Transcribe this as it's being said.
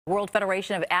World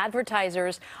Federation of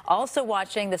Advertisers also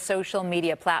watching the social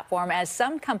media platform as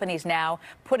some companies now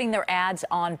putting their ads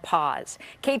on pause.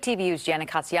 KTVU's Jana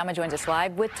Katsuyama joins us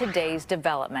live with today's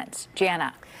developments.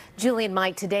 Jana. Julie and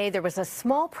Mike, today there was a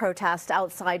small protest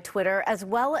outside Twitter as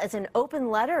well as an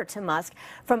open letter to Musk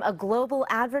from a global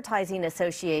advertising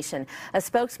association. A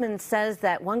spokesman says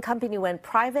that one company went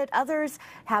private, others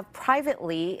have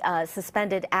privately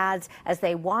suspended ads as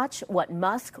they watch what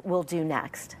Musk will do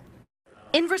next.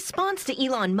 In response to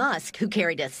Elon Musk, who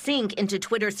carried a sink into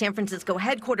Twitter's San Francisco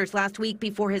headquarters last week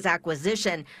before his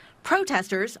acquisition,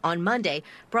 protesters on Monday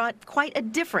brought quite a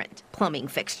different plumbing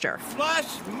fixture.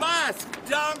 Flush Musk,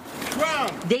 dump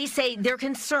Trump. They say they're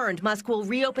concerned Musk will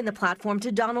reopen the platform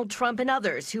to Donald Trump and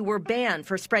others who were banned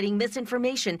for spreading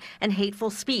misinformation and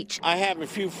hateful speech. I have a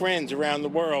few friends around the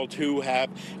world who have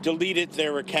deleted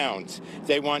their accounts.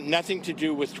 They want nothing to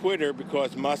do with Twitter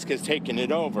because Musk has taken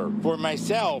it over. For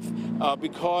myself,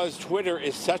 because Twitter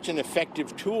is such an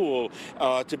effective tool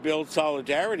to build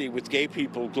solidarity with gay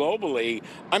people globally,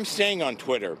 I'm staying on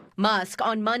Twitter. Musk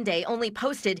on Monday only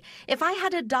posted, "If I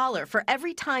had $1 for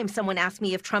every time someone asked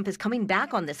me if Trump is coming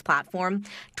back on this platform,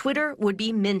 Twitter would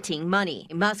be minting money."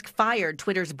 Musk fired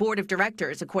Twitter's board of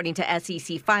directors, according to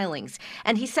SEC filings.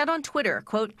 And he said on Twitter,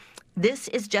 quote, "This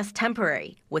is just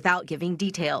temporary," without giving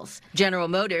details. General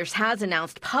Motors has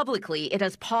announced publicly it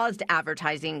has paused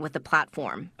advertising with the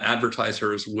platform.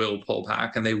 Advertisers will pull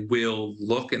back and they will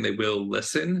look and they will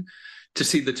listen to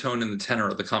see the tone and the tenor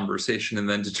of the conversation and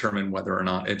then determine whether or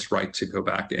not it's right to go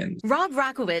back in. Rob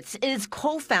Rakowitz is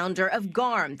co-founder of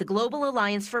GARM, the Global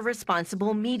Alliance for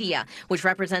Responsible Media, which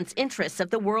represents interests of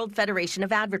the World Federation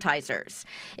of Advertisers.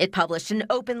 It published an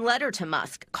open letter to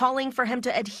Musk calling for him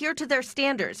to adhere to their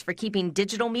standards for keeping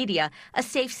digital media a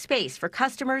safe space for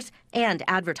customers and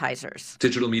advertisers.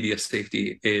 Digital media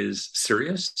safety is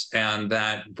serious, and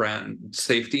that brand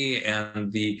safety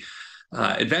and the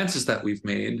advances that we've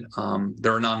made,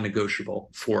 they're non-negotiable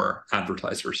for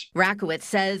advertisers. Rakowitz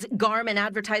says GARM and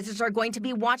advertisers are going to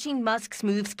be watching Musk's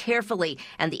moves carefully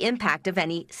and the impact of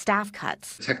any staff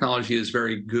cuts. Technology is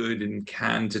very good and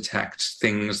can detect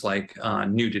things like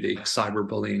nudity,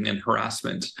 cyberbullying, and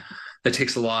harassment. That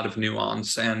takes a lot of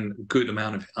nuance and good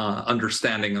amount of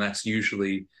understanding, and that's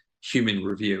usually human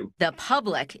review. The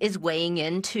public is weighing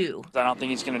in too. I don't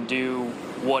think he's going to do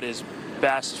what is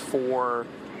best for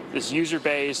this user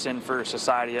base and for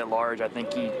society at large. I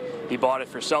think he bought it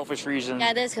for selfish reasons.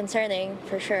 Yeah, it is concerning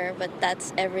for sure, but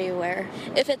that's everywhere.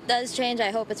 If it does change,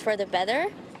 I hope it's for the better.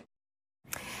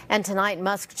 And tonight,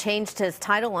 Musk changed his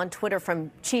title on Twitter from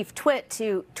Chief Twit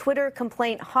to Twitter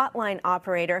Complaint Hotline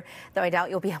Operator, though I doubt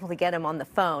you'll be able to get him on the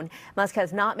phone. Musk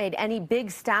has not made any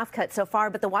big staff cuts so far,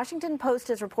 but the Washington Post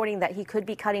is reporting that he could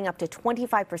be cutting up to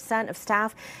 25% of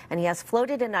staff, and he has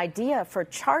floated an idea for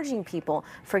charging people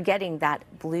for getting that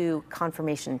blue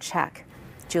confirmation check.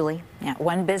 Julie? Yeah,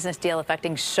 one business deal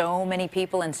affecting so many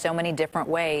people in so many different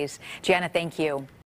ways. Jana, thank you.